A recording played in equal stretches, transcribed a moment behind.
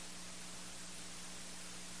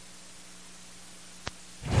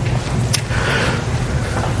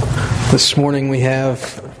This morning we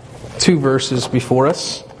have two verses before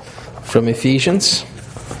us from Ephesians,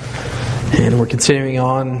 and we're continuing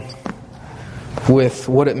on with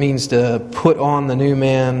what it means to put on the new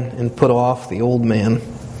man and put off the old man.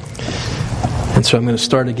 And so I'm going to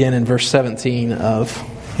start again in verse 17 of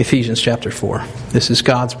Ephesians chapter 4. This is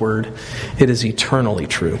God's word. It is eternally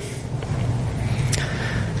true.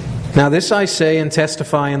 Now this I say and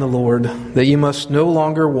testify in the Lord, that you must no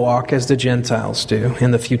longer walk as the Gentiles do,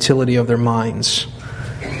 in the futility of their minds.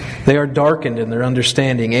 They are darkened in their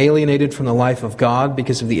understanding, alienated from the life of God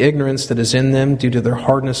because of the ignorance that is in them due to their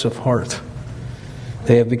hardness of heart.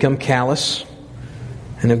 They have become callous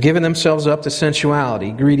and have given themselves up to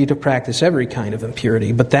sensuality, greedy to practice every kind of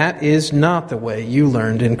impurity. But that is not the way you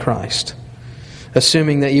learned in Christ,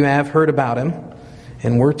 assuming that you have heard about Him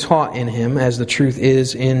and were taught in Him, as the truth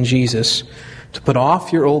is in Jesus, to put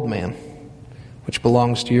off your old man, which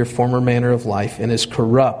belongs to your former manner of life and is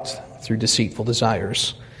corrupt through deceitful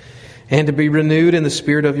desires, and to be renewed in the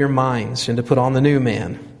spirit of your minds, and to put on the new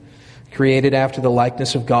man, created after the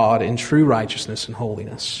likeness of God in true righteousness and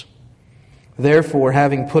holiness. Therefore,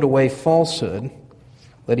 having put away falsehood,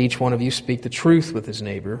 let each one of you speak the truth with his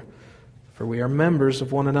neighbor, for we are members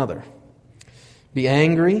of one another. Be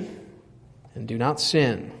angry and do not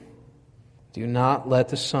sin. Do not let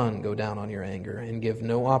the sun go down on your anger, and give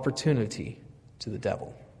no opportunity to the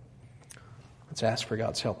devil. Let's ask for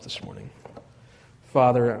God's help this morning.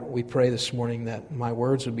 Father, we pray this morning that my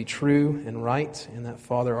words would be true and right, and that,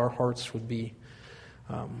 Father, our hearts would be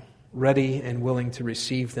ready and willing to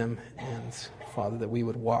receive them, and, Father, that we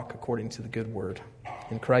would walk according to the good word.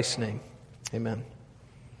 In Christ's name, amen.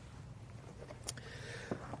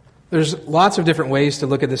 There's lots of different ways to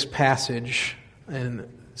look at this passage and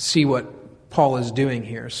see what Paul is doing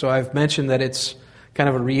here. So I've mentioned that it's kind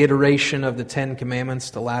of a reiteration of the Ten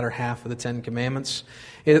Commandments, the latter half of the Ten Commandments.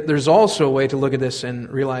 There's also a way to look at this and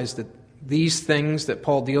realize that these things that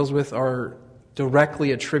Paul deals with are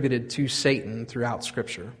directly attributed to Satan throughout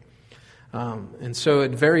Scripture. And so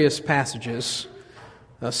at various passages,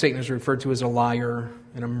 Satan is referred to as a liar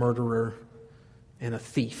and a murderer and a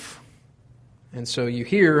thief. And so you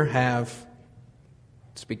here have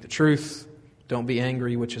speak the truth, don't be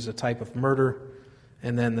angry, which is a type of murder,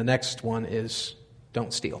 and then the next one is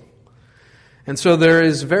don't steal. And so there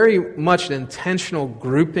is very much an intentional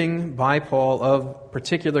grouping by Paul of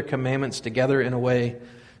particular commandments together in a way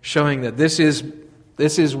showing that this is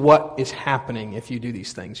what is happening if you do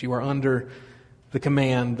these things. You are under the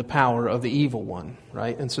command, the power of the evil one,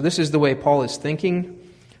 right? And so this is the way Paul is thinking,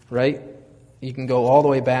 right? You can go all the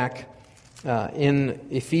way back in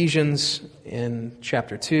Ephesians in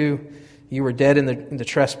chapter 2, you were dead in the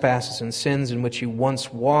trespasses and sins in which you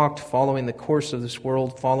once walked, following the course of this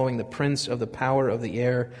world, following the prince of the power of the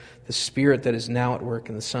air, the spirit that is now at work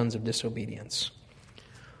in the sons of disobedience.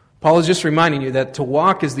 Paul is just reminding you that to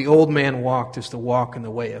walk as the old man walked is to walk in the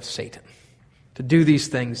way of Satan. To do these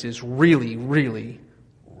things is really, really,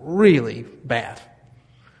 really bad.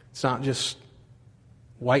 It's not just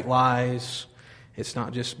white lies. It's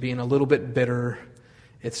not just being a little bit bitter.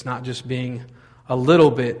 It's not just being a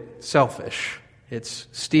little bit selfish. It's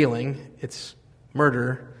stealing, it's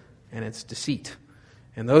murder, and it's deceit.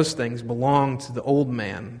 And those things belong to the old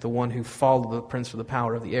man, the one who followed the prince of the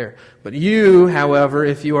power of the air. But you, however,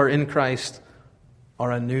 if you are in Christ,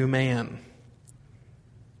 are a new man.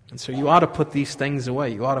 And so you ought to put these things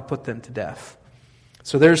away. You ought to put them to death.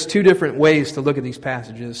 So there's two different ways to look at these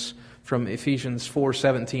passages from Ephesians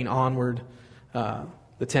 4:17 onward.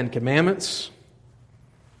 The Ten Commandments,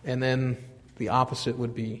 and then the opposite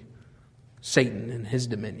would be Satan and his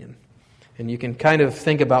dominion. And you can kind of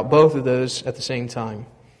think about both of those at the same time.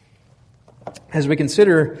 As we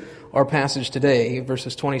consider our passage today,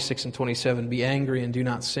 verses 26 and 27, be angry and do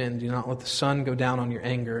not sin. Do not let the sun go down on your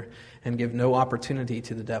anger, and give no opportunity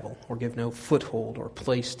to the devil, or give no foothold or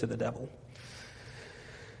place to the devil.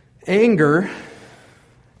 Anger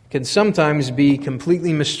can sometimes be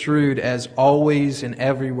completely misconstrued as always and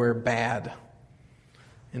everywhere bad.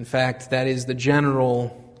 In fact, that is the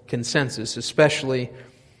general consensus, especially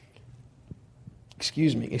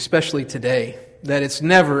today, that it's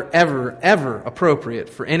never, ever, ever appropriate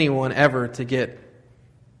for anyone ever to get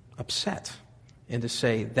upset and to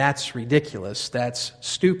say, that's ridiculous, that's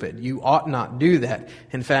stupid, you ought not do that.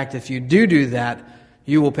 In fact, if you do that,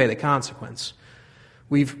 you will pay the consequence.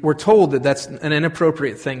 We're told that that's an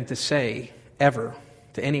inappropriate thing to say ever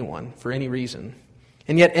to anyone for any reason.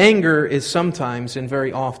 And yet anger is sometimes and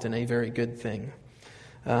very often a very good thing.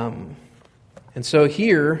 And so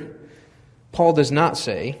here, Paul does not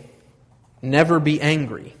say, never be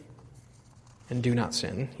angry and do not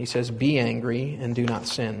sin. He says, be angry and do not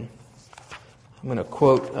sin. I'm going to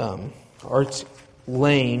quote Art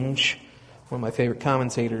Lange, one of my favorite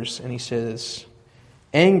commentators, and he says,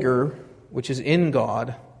 "Anger, which is in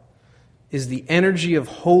God, is the energy of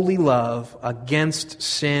holy love against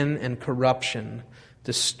sin and corruption,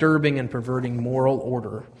 disturbing and perverting moral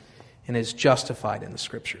order, and is justified in the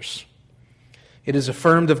Scriptures. It is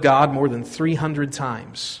affirmed of God more than 300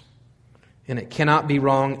 times, and it cannot be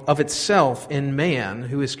wrong of itself in man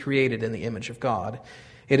who is created in the image of God.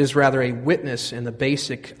 It is rather a witness in the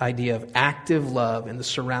basic idea of active love in the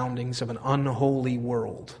surroundings of an unholy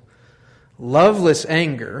world. Loveless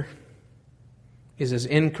anger is as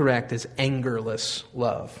incorrect as angerless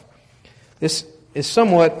love." This is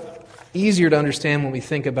somewhat easier to understand when we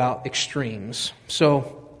think about extremes.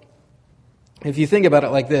 So, if you think about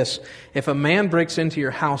it like this, if a man breaks into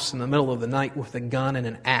your house in the middle of the night with a gun and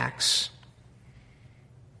an axe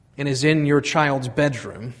and is in your child's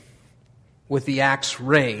bedroom with the axe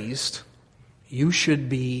raised, you should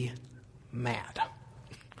be mad.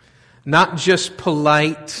 Not just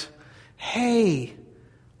polite, "Hey,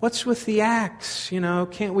 what's with the axe?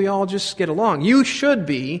 Can't we all just get along?" You should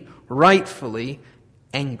be rightfully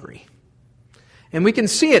angry. And we can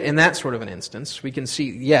see it in that sort of an instance. We can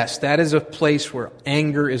see, yes, that is a place where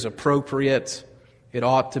anger is appropriate. It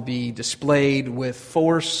ought to be displayed with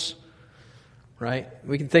force, right?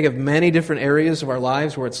 We can think of many different areas of our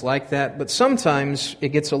lives where it's like that, but sometimes it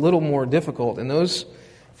gets a little more difficult, and those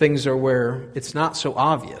things are where it's not so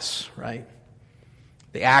obvious, right?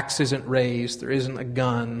 The axe isn't raised, there isn't a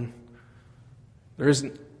gun, there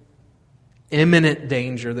isn't imminent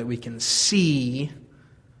danger that we can see.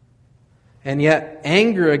 And yet,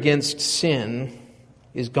 anger against sin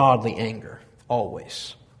is godly anger,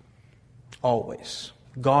 always. Always.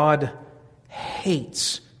 God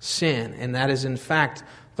hates sin, and that is in fact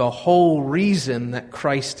the whole reason that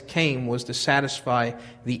Christ came, was to satisfy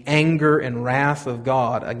the anger and wrath of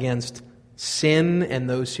God against sin and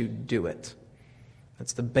those who do it.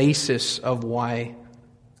 That's the basis of why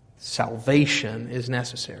salvation is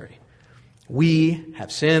necessary. We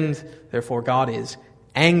have sinned, therefore God is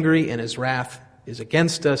angry and His wrath is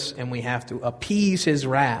against us, and we have to appease His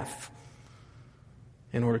wrath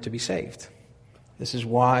in order to be saved. This is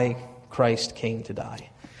why Christ came to die.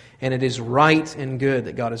 And it is right and good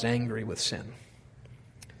that God is angry with sin.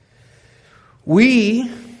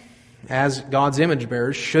 We, as God's image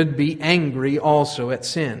bearers, should be angry also at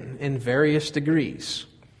sin in various degrees.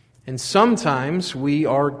 And sometimes we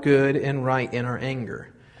are good and right in our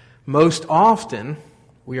anger. Most often,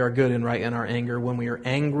 we are good and right in our anger when we are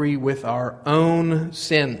angry with our own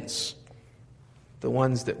sins, the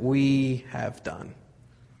ones that we have done.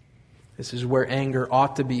 This is where anger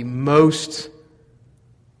ought to be most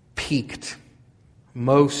peaked,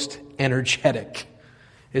 most energetic,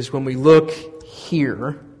 is when we look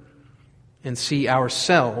here and see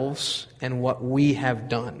ourselves and what we have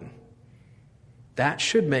done. That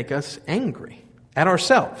should make us angry at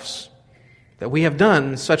ourselves, that we have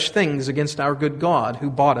done such things against our good God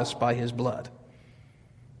who bought us by His blood.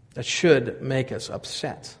 That should make us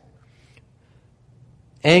upset.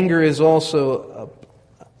 Anger is also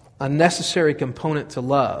a necessary component to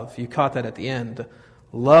love. You caught that at the end.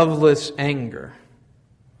 Loveless anger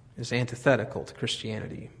is antithetical to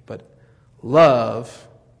Christianity, but love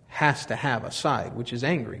has to have a side, which is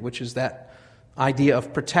angry, which is that idea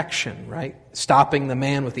of protection, right? Stopping the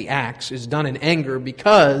man with the axe is done in anger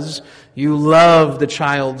because you love the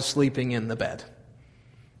child sleeping in the bed.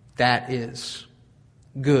 That is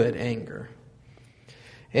good anger.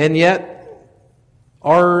 And yet,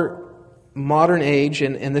 our modern age,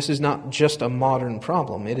 and this is not just a modern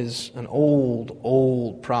problem, it is an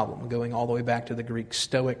old problem, going all the way back to the Greek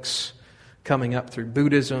Stoics, coming up through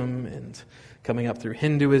Buddhism and coming up through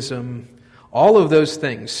Hinduism. All of those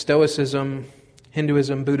things, Stoicism,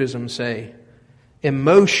 Hinduism, Buddhism, say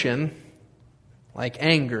emotion, like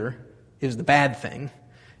anger, is the bad thing,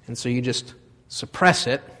 and so you just suppress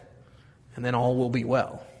it, and then all will be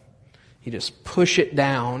well. You just push it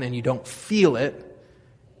down, and you don't feel it,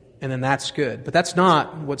 and then that's good. But that's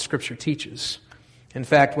not what Scripture teaches. In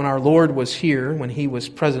fact, when our Lord was here, when He was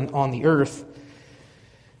present on the earth,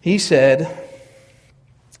 He said,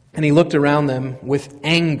 and He looked around them with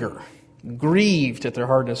anger, grieved at their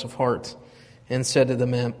hardness of heart, and said to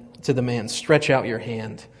the man, "Stretch out your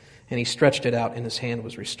hand." And he stretched it out, and his hand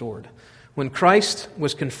was restored. When Christ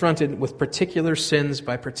was confronted with particular sins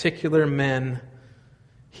by particular men,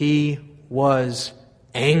 He was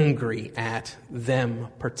angry at them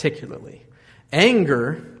particularly.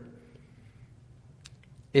 Anger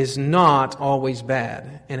is not always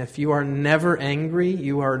bad. And if you are never angry,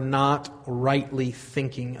 you are not rightly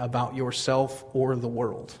thinking about yourself or the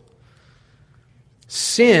world.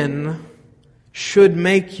 Sin should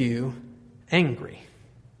make you angry.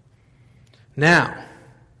 Now,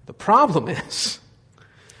 the problem is,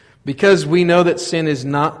 because we know that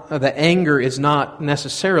that anger is not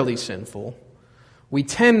necessarily sinful, we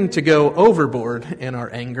tend to go overboard in our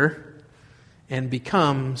anger and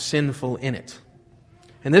become sinful in it.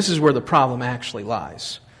 And this is where the problem actually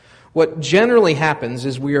lies. What generally happens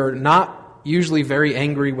is we are not usually very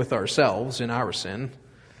angry with ourselves in our sin,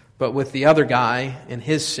 but with the other guy in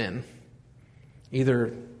his sin,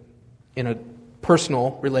 either in a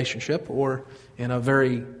personal relationship or in a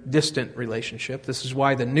very distant relationship. This is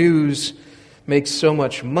why the news makes so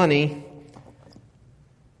much money.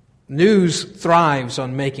 News thrives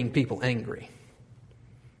on making people angry.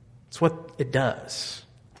 It's what it does.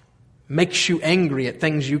 Makes you angry at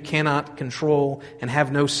things you cannot control and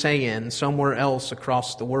have no say in somewhere else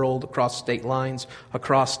across the world, across state lines,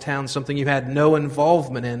 across town, something you had no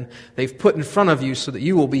involvement in. They've put in front of you so that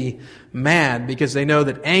you will be mad because they know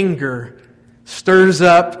that anger stirs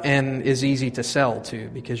up and is easy to sell to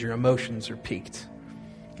because your emotions are piqued.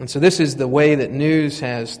 And so this is the way that news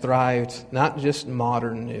has thrived, not just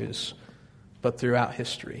modern news, but throughout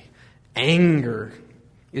history. Anger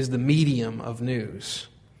is the medium of news.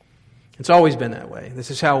 It's always been that way.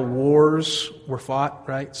 This is how wars were fought,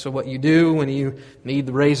 right? So what you do when you need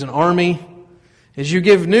to raise an army is you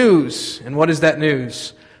give news. And what is that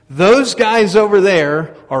news? Those guys over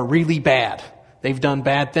there are really bad. They've done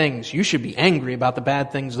bad things. You should be angry about the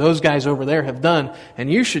bad things those guys over there have done.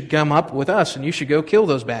 And you should come up with us and you should go kill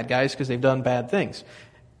those bad guys because they've done bad things.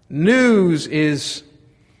 News is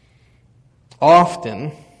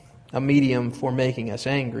often a medium for making us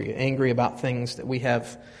angry about things that we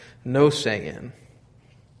have no say in.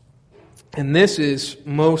 And this is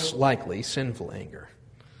most likely sinful anger.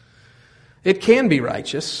 It can be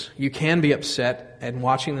righteous. You can be upset at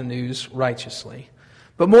watching the news righteously.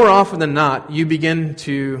 But more often than not, you begin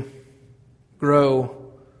to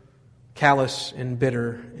grow callous and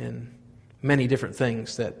bitter in many different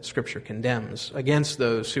things that Scripture condemns against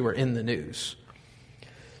those who are in the news.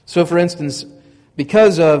 So, for instance,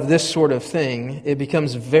 because of this sort of thing, it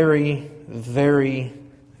becomes very, very,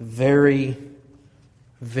 very,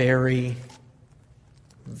 very,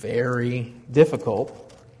 very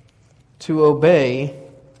difficult to obey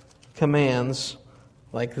commands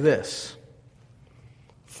like this.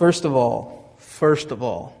 First of all,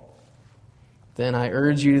 then I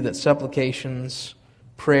urge you that supplications,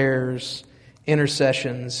 prayers,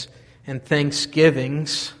 intercessions, and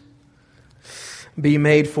thanksgivings be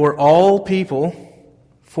made for all people,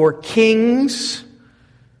 for kings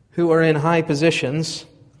who are in high positions,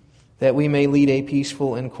 that we may lead a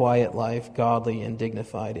peaceful and quiet life, godly and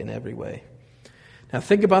dignified in every way. Now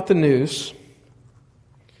think about the news,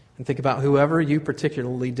 and think about whoever you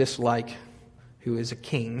particularly dislike who is a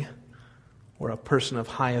king or a person of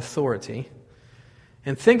high authority,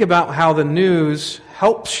 and think about how the news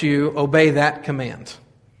helps you obey that command,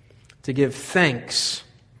 to give thanks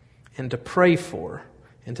and to pray for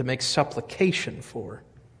and to make supplication for.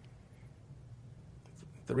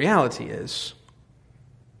 The reality is,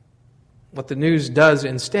 what the news does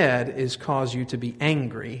instead is cause you to be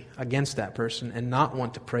angry against that person and not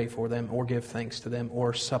want to pray for them or give thanks to them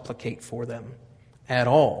or supplicate for them at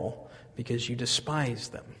all because you despise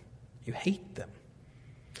them. You hate them.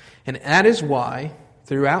 And that is why,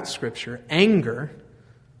 throughout Scripture, anger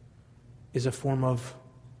is a form of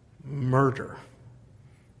murder.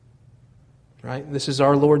 Right? This is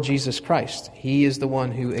our Lord Jesus Christ. He is the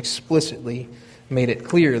one who explicitly made it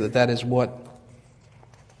clear that that is what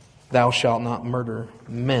 "thou shalt not murder"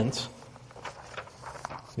 meant.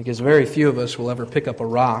 Because very few of us will ever pick up a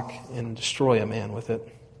rock and destroy a man with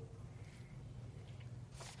it.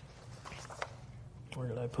 Where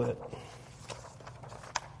did I put it?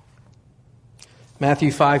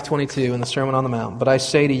 Matthew 5:22 in the Sermon on the Mount. But I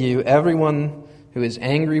say to you, everyone who is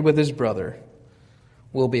angry with his brother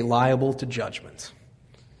will be liable to judgment.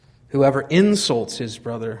 Whoever insults his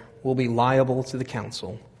brother will be liable to the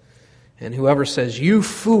council. And whoever says, "You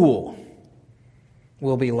fool,"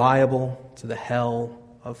 will be liable to the hell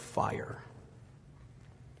of fire.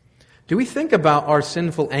 Do we think about our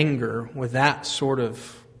sinful anger with that sort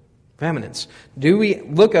of vehemence? Do we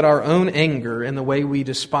look at our own anger and the way we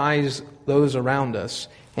despise those around us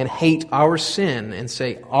and hate our sin and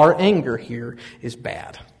say, our anger here is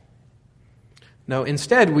bad? No,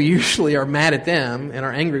 instead we usually are mad at them and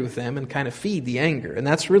are angry with them and kind of feed the anger. And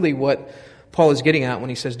that's really what Paul is getting at when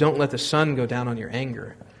he says, don't let the sun go down on your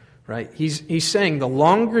anger. Right? He's saying the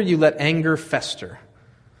longer you let anger fester,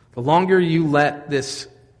 the longer you let this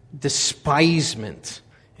despisement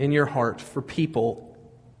in your heart for people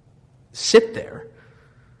sit there,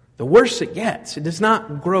 the worse it gets. It does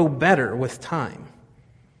not grow better with time.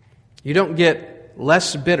 You don't get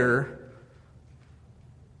less bitter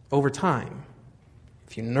over time.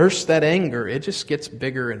 If you nurse that anger, it just gets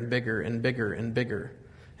bigger and bigger and bigger and bigger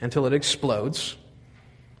until it explodes,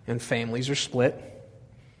 and families are split,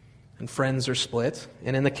 and friends are split,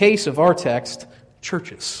 and in the case of our text,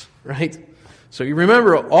 churches, right? So you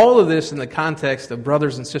remember all of this in the context of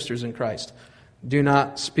brothers and sisters in Christ. Do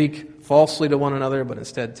not speak falsely to one another, but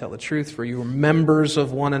instead tell the truth, for you are members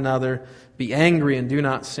of one another. Be angry and do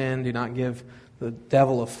not sin. Do not give the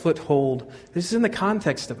devil a foothold. This is in the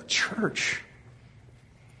context of a church.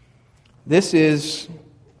 This is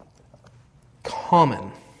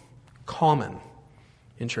common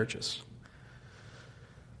in churches.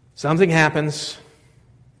 Something happens,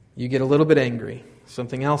 you get a little bit angry.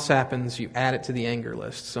 Something else happens, you add it to the anger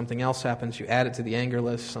list. Something else happens, you add it to the anger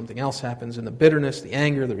list. Something else happens, and the bitterness, the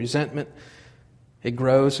anger, the resentment, it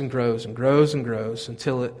grows and grows and grows and grows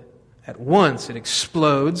until at once it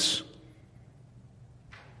explodes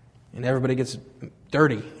and everybody gets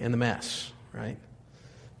dirty in the mess, right?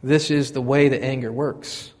 This is the way that anger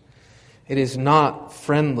works. It is not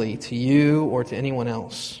friendly to you or to anyone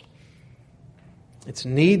else. It's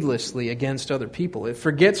needlessly against other people. It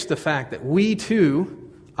forgets the fact that we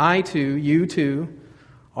too, I too, you too,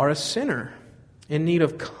 are a sinner in need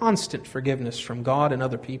of constant forgiveness from God and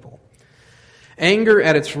other people. Anger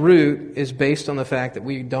at its root is based on the fact that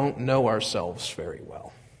we don't know ourselves very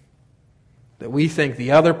well. That we think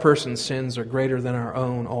the other person's sins are greater than our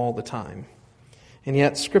own all the time. And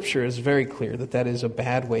yet Scripture is very clear that that is a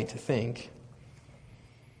bad way to think.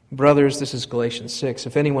 Brothers, this is Galatians 6.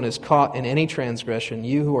 If anyone is caught in any transgression,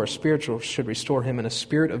 you who are spiritual should restore him in a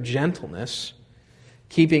spirit of gentleness,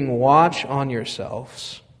 keeping watch on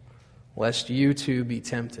yourselves, lest you too be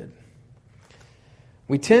tempted.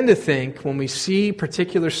 We tend to think when we see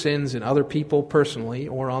particular sins in other people personally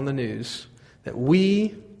or on the news that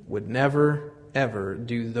we would never, ever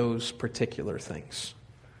do those particular things.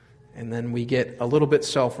 And then we get a little bit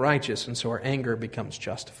self-righteous, and so our anger becomes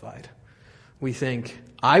justified. We think,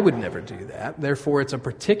 I would never do that, therefore it's a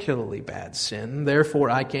particularly bad sin, therefore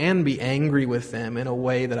I can be angry with them in a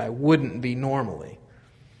way that I wouldn't be normally.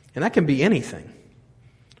 And that can be anything,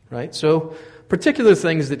 right? So, particular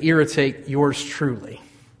things that irritate yours truly,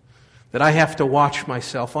 that I have to watch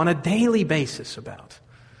myself on a daily basis about.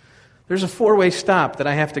 There's a 4-way stop that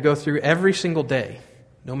I have to go through every single day,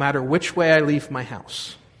 no matter which way I leave my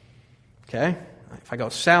house. Okay? If I go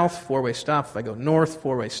south, 4-way stop. If I go north,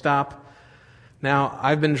 4-way stop. Now,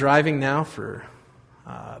 I've been driving now for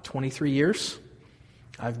 23 years.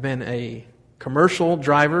 I've been a commercial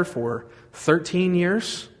driver for 13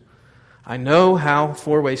 years. I know how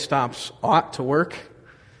 4-way stops ought to work,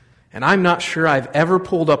 and I'm not sure I've ever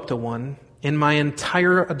pulled up to one in my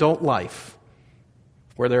entire adult life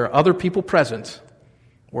where there are other people present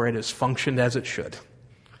where it has functioned as it should.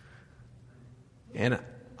 And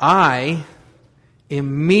I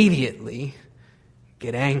immediately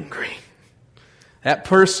get angry. That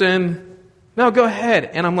person, no, go ahead.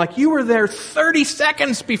 And I'm like, you were there 30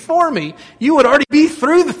 seconds before me. You would already be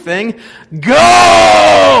through the thing.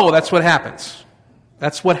 Go! That's what happens.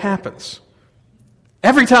 That's what happens.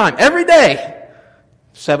 Every time, every day.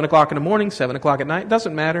 7 o'clock in the morning, 7 o'clock at night,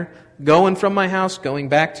 doesn't matter. Going from my house, going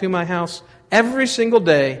back to my house, every single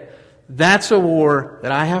day. That's a war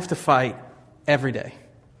that I have to fight every day.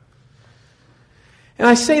 And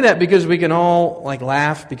I say that because we can all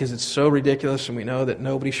laugh because it's so ridiculous and we know that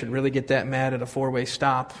nobody should really get that mad at a 4-way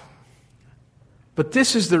stop. But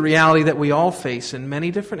this is the reality that we all face in many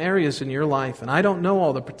different areas in your life. And I don't know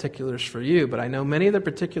all the particulars for you, but I know many of the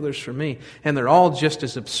particulars for me. And they're all just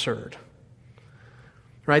as absurd.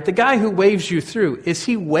 Right? The guy who waves you through, is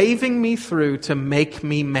he waving me through to make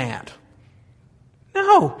me mad?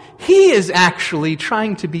 No, he is actually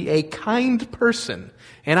trying to be a kind person.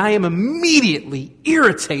 And I am immediately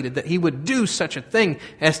irritated that he would do such a thing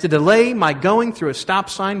as to delay my going through a stop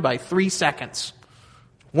sign by 3 seconds.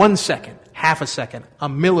 1 second, half a second, a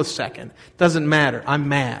millisecond. Doesn't matter. I'm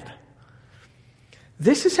mad.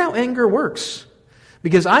 This is how anger works.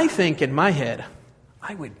 Because I think in my head,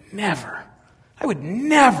 I would never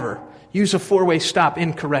use a 4-way stop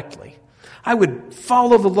incorrectly. I would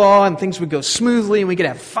follow the law and things would go smoothly and we could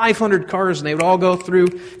have 500 cars and they would all go through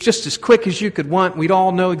just as quick as you could want. We'd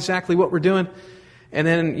all know exactly what we're doing. And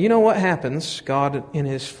then you know what happens? God, in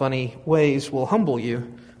His funny ways, will humble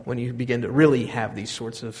you when you begin to really have these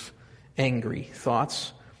sorts of angry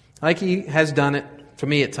thoughts. Like He has done it to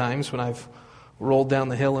me at times when I've rolled down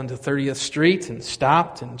the hill into 30th Street and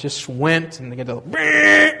stopped and just went and they get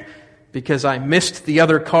to because I missed the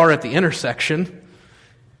other car at the intersection.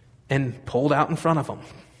 and pulled out in front of them.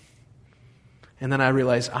 And then I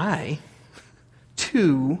realized I,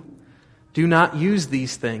 too, do not use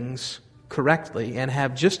these things correctly and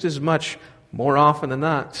have just as much, more often than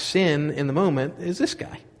not, sin in the moment as this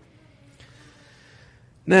guy.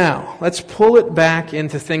 Now, let's pull it back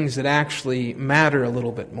into things that actually matter a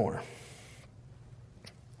little bit more.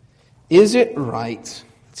 Is it right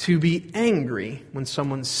to be angry when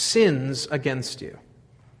someone sins against you?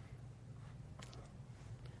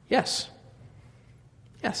 Yes.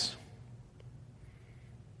 Yes.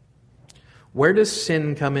 Where does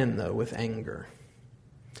sin come in, though, with anger?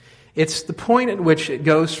 It's the point at which it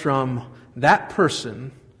goes from that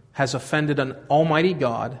person has offended an almighty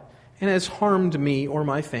God and has harmed me or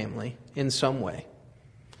my family in some way,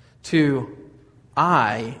 to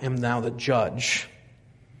I am now the judge.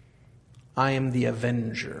 I am the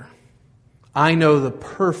avenger. I know the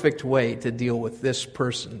perfect way to deal with this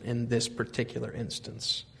person in this particular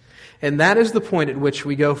instance. And that is the point at which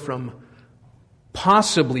we go from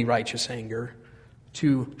possibly righteous anger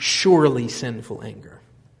to surely sinful anger.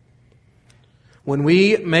 When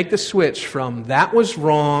we make the switch from that was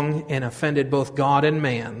wrong and offended both God and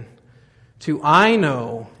man to I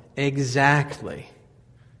know exactly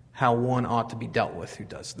how one ought to be dealt with who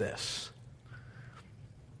does this.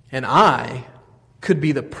 And I could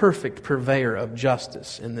be the perfect purveyor of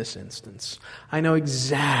justice in this instance. I know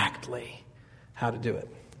exactly how to do it.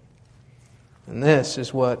 And this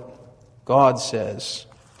is what God says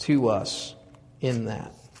to us in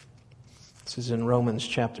that. This is in Romans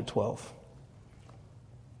chapter 12.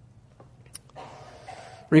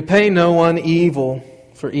 Repay no one evil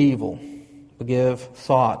for evil, but give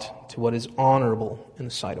thought to what is honorable in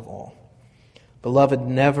the sight of all. Beloved,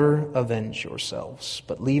 never avenge yourselves,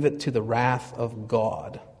 but leave it to the wrath of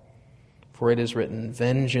God. For it is written,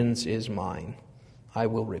 vengeance is mine, I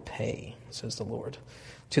will repay, says the Lord.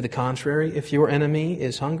 To the contrary, if your enemy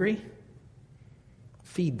is hungry,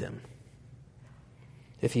 feed them.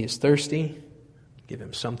 If he is thirsty, give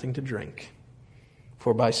him something to drink.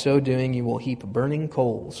 For by so doing you will heap burning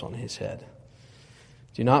coals on his head.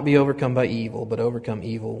 Do not be overcome by evil, but overcome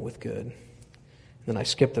evil with good. Then I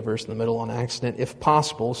skipped the verse in the middle on accident. If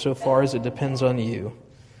possible, so far as it depends on you,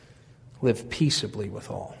 live peaceably with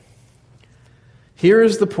all. Here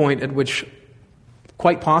is the point at which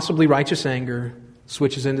quite possibly righteous anger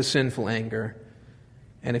switches into sinful anger.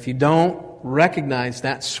 And if you don't recognize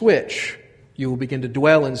that switch, you will begin to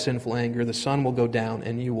dwell in sinful anger. The sun will go down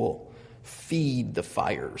and you will feed the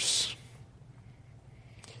fires.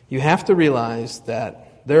 You have to realize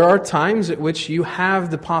that there are times at which you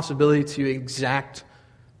have the possibility to exact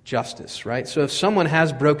justice, right? So if someone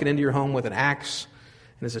has broken into your home with an axe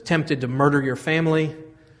and has attempted to murder your family,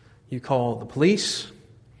 you call the police,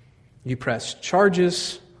 you press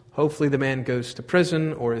charges, hopefully the man goes to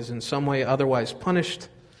prison or is in some way otherwise punished,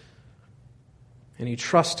 and you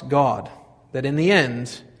trust God that in the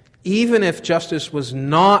end, even if justice was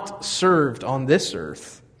not served on this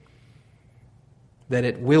earth, that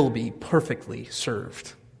it will be perfectly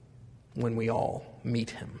served when we all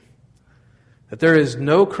meet Him. That there is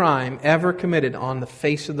no crime ever committed on the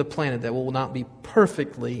face of the planet that will not be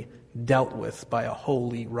perfectly dealt with by a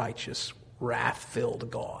holy, righteous, wrath-filled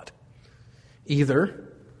God.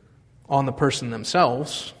 Either on the person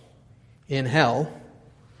themselves in hell,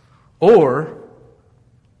 or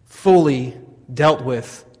fully dealt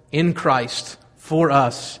with in Christ for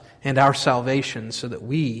us and our salvation so that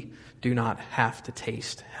we do not have to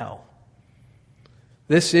taste hell.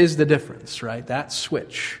 This is the difference, right? That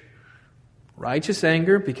switch. Righteous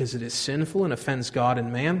anger because it is sinful and offends God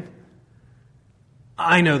and man.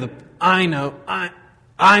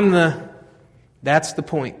 That's the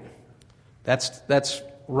point. That's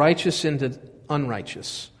righteous into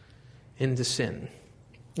unrighteous, into sin.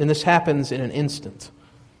 And this happens in an instant.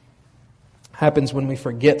 Happens when we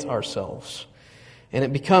forget ourselves. And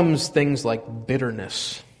it becomes things like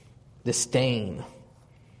bitterness, disdain.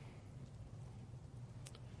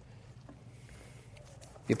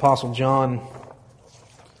 The Apostle John,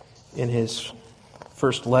 in his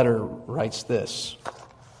first letter, writes this: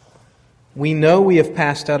 we know we have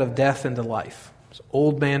passed out of death into life. It's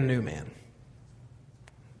old man, new man.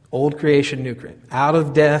 Old creation, new creation. Out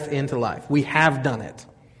of death into life. We have done it.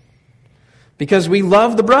 Because we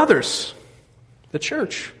love the brothers, the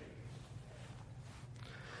church.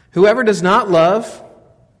 Whoever does not love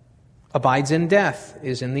abides in death,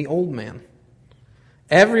 is in the old man.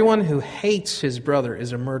 Everyone who hates his brother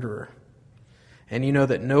is a murderer. And you know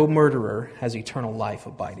that no murderer has eternal life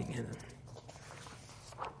abiding in him.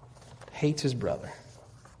 Hates his brother.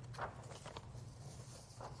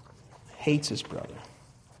 Hates his brother.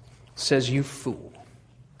 Says, you fool.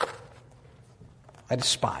 I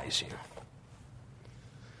despise you.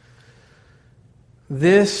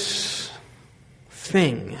 This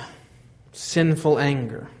thing, sinful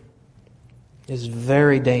anger, is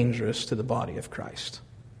very dangerous to the body of Christ.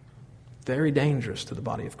 Very dangerous to the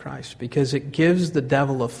body of Christ because it gives the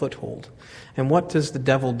devil a foothold. And what does the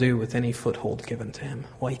devil do with any foothold given to him?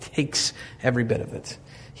 Well, he takes every bit of it.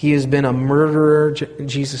 He has been a murderer,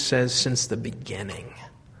 Jesus says, since the beginning.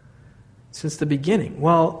 Since the beginning.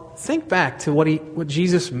 Well, think back to what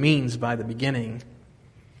Jesus means by the beginning.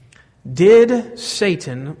 Did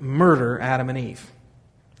Satan murder Adam and Eve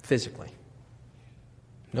physically?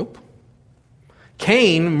 Nope.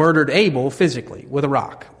 Cain murdered Abel physically with a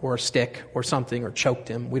rock or a stick or something, or choked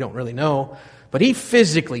him. We don't really know. But he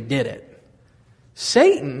physically did it.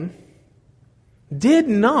 Satan did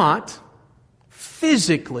not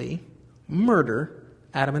physically murder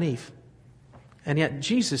Adam and Eve. And yet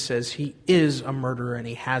Jesus says he is a murderer and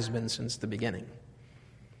he has been since the beginning.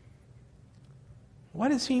 What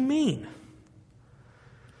does he mean?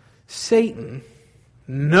 Satan,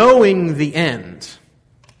 knowing the end,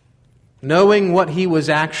 knowing what he was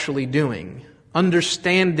actually doing,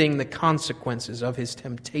 understanding the consequences of his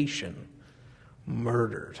temptation,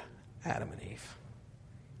 murdered Adam and Eve.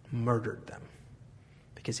 Murdered them.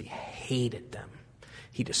 Because he hated them.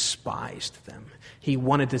 He despised them. He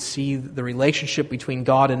wanted to see the relationship between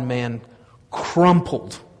God and man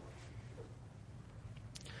crumpled.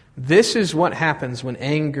 This is what happens when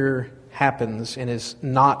anger happens and is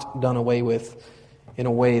not done away with in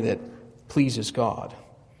a way that pleases God.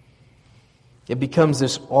 It becomes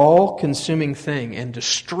this all-consuming thing, and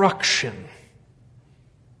destruction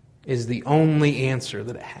is the only answer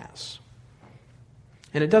that it has.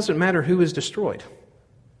 And it doesn't matter who is destroyed.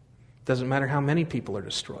 It doesn't matter how many people are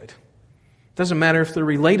destroyed. It doesn't matter if they're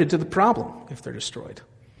related to the problem, if they're destroyed.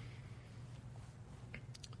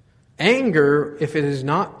 Anger, if it is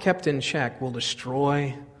not kept in check, will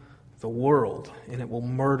destroy the world, and it will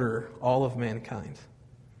murder all of mankind.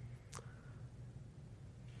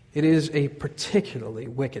 It is a particularly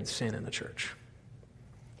wicked sin in the church.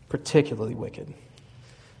 Particularly wicked.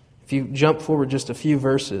 If you jump forward just a few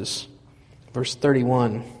verses, verse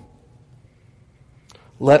 31,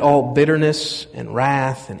 let all bitterness and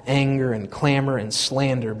wrath and anger and clamor and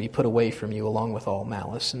slander be put away from you along with all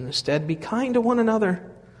malice. And instead be kind to one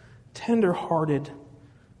another, tender-hearted,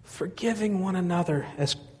 forgiving one another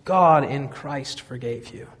as God in Christ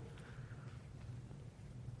forgave you.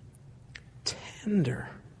 Tender,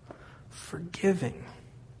 forgiving.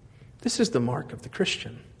 This is the mark of the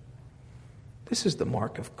Christian. This is the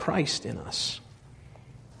mark of Christ in us.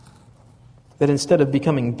 That instead of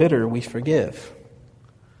becoming bitter, we forgive.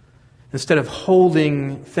 Instead of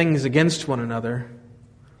holding things against one another,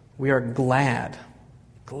 we are glad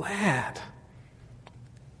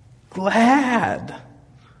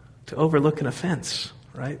to overlook an offense,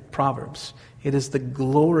 right? Proverbs. It is the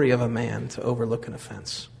glory of a man to overlook an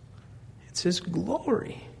offense. It's his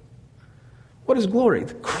glory. What is glory?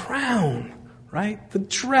 The crown, right? The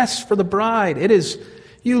dress for the bride. It is,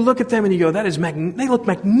 you look at them and you go, they look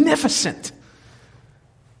magnificent.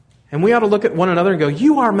 And we ought to look at one another and go,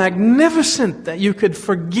 you are magnificent that you could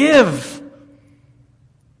forgive.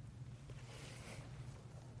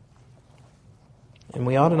 And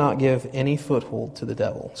we ought to not give any foothold to the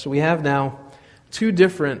devil. So we have now two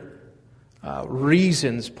different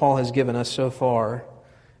reasons Paul has given us so far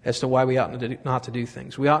as to why we ought not to do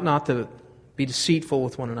things. We ought not to be deceitful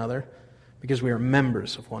with one another because we are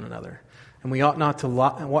members of one another. And we ought not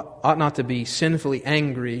to be sinfully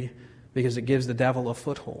angry because it gives the devil a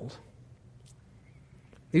foothold.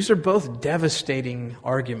 These are both devastating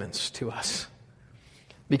arguments to us.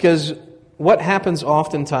 Because what happens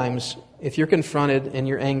oftentimes, if you're confronted and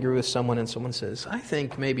you're angry with someone and someone says, I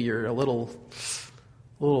think maybe you're a little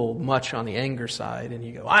much on the anger side, and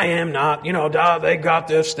you go, I am not, they got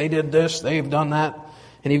this, they did this, they've done that.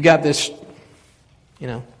 And you've got this,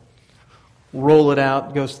 roll it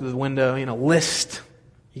out, goes to the window, list.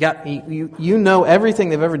 You know everything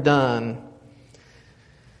they've ever done.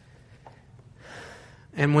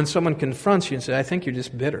 And when someone confronts you and says, I think you're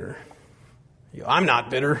just bitter. You go, I'm not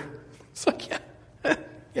bitter. It's like,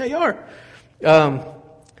 yeah, you are.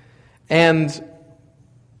 And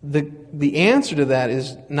the answer to that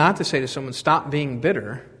is not to say to someone, stop being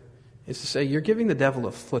bitter. It's to say, you're giving the devil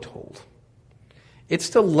a foothold.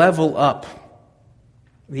 It's to level up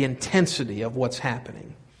the intensity of what's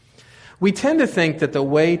happening. We tend to think that the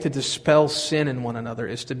way to dispel sin in one another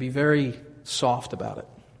is to be very soft about it,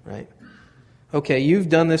 right? Okay, you've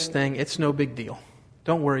done this thing, it's no big deal.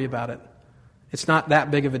 Don't worry about it. It's not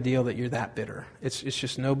that big of a deal that you're that bitter. It's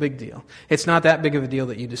just no big deal. It's not that big of a deal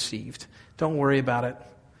that you deceived. Don't worry about it.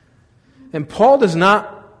 And Paul does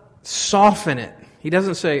not soften it. He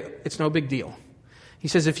doesn't say, it's no big deal. He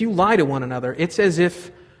says, if you lie to one another, it's as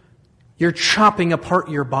if you're chopping apart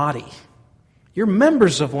your body. You're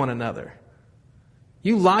members of one another.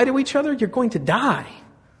 You lie to each other, you're going to die.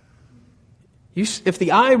 If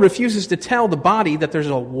the eye refuses to tell the body that there's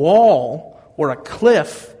a wall or a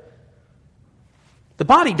cliff, the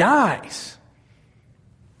body dies.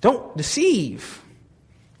 Don't deceive.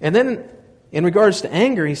 And then, in regards to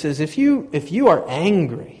anger, he says, if you are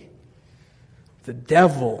angry, the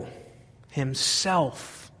devil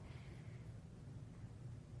himself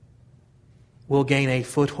will gain a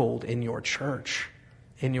foothold in your church,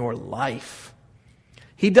 in your life.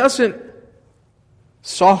 He doesn't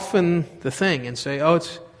soften the thing and say,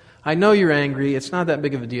 I know you're angry, it's not that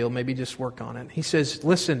big of a deal, maybe just work on it. He says,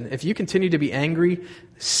 listen, if you continue to be angry,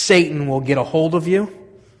 Satan will get a hold of you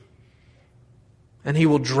and he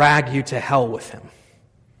will drag you to hell with him.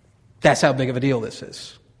 That's how big of a deal this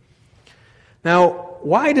is. Now,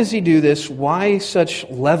 why does he do this? Why such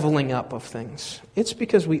leveling up of things? It's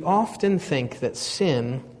because we often think that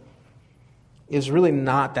sin is really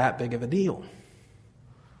not that big of a deal.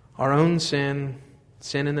 Our own sin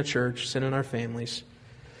in the church, sin in our families.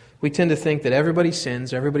 We tend to think that everybody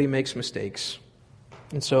sins, everybody makes mistakes.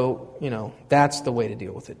 And so, that's the way to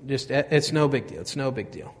deal with it. It's no big deal. It's no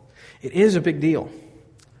big deal. It is a big deal.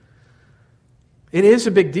 It is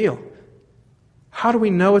a big deal. How do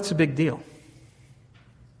we know it's a big deal?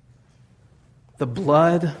 The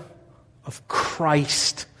blood of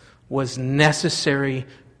Christ was necessary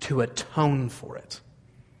to atone for it.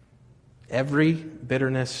 Every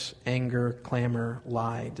bitterness, anger, clamor,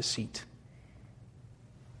 lie, deceit.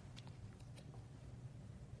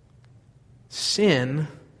 Sin,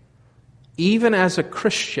 even as a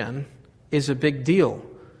Christian, is a big deal.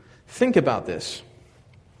 Think about this.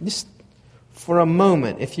 Just for a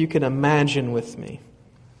moment, if you can imagine with me,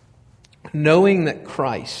 knowing that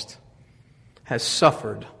Christ has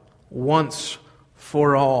suffered once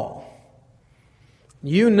for all.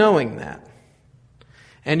 You knowing that,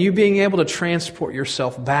 and you being able to transport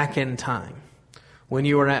yourself back in time when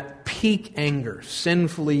you are at peak anger,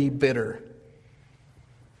 sinfully bitter,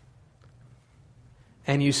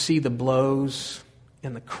 and you see the blows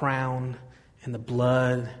and the crown and the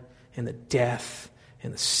blood and the death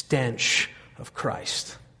and the stench of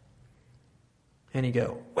Christ. And you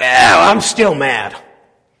go, well, I'm still mad.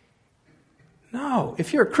 No,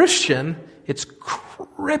 if you're a Christian, it's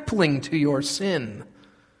crippling to your sin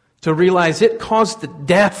to realize it caused the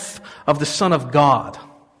death of the Son of God.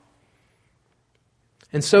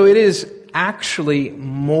 And so it is actually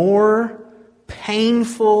more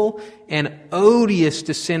painful and odious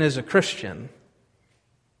to sin as a Christian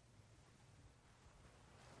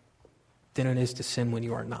than it is to sin when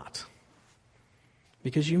you are not.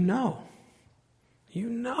 Because you know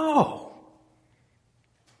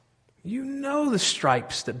the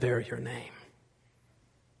stripes that bear your name.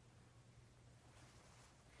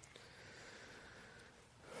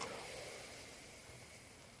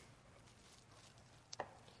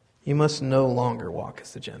 You must no longer walk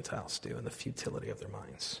as the Gentiles do in the futility of their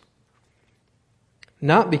minds.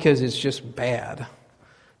 Not because it's just bad,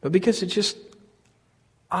 but because it just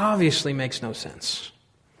obviously makes no sense.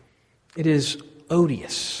 It is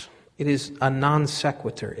odious. It is a non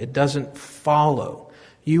sequitur. It doesn't follow.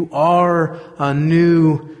 You are a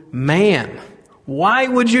new man. Why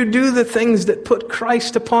would you do the things that put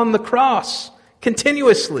Christ upon the cross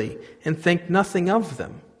continuously and think nothing of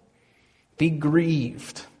them? Be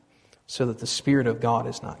grieved so that the Spirit of God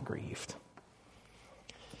is not grieved.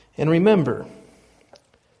 And remember,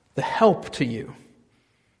 the help to you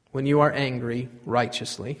when you are angry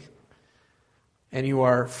righteously and you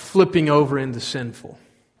are flipping over into sinful,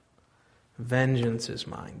 vengeance is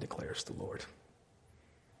mine, declares the Lord.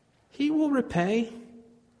 He will repay.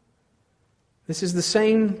 This is the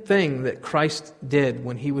same thing that Christ did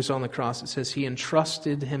when he was on the cross. It says he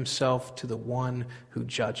entrusted himself to the one who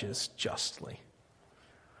judges justly.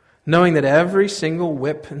 Knowing that every single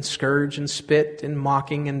whip and scourge and spit and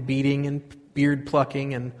mocking and beating and beard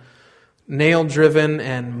plucking and nail driven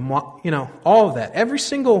and, all of that, every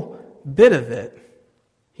single bit of it,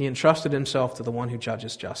 he entrusted himself to the one who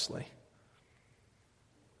judges justly.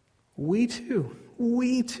 We too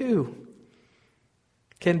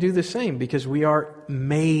can do the same because we are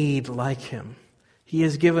made like him. He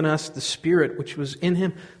has given us the Spirit which was in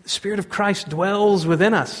him. The Spirit of Christ dwells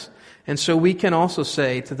within us. And so we can also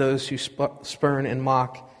say to those who spurn and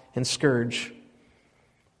mock and scourge,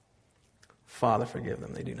 Father, forgive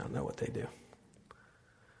them. They do not know what they do.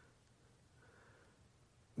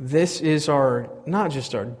 This is not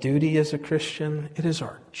just our duty as a Christian, it is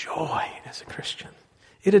our joy as a Christian.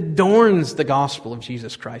 It adorns the gospel of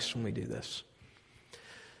Jesus Christ when we do this.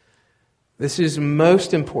 This is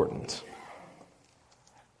most important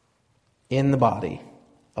in the body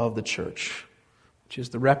of the church, which is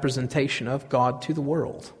the representation of God to the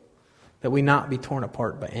world, that we not be torn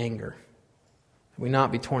apart by anger, that we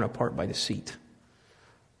not be torn apart by deceit,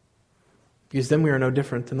 because then we are no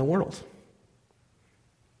different than the world.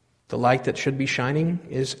 The light that should be shining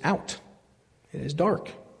is out. It is dark.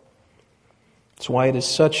 That's why it is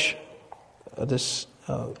such a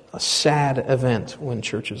sad event when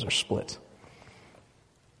churches are split.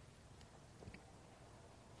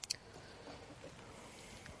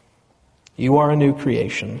 You are a new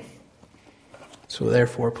creation, so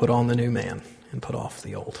therefore put on the new man and put off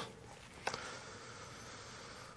the old.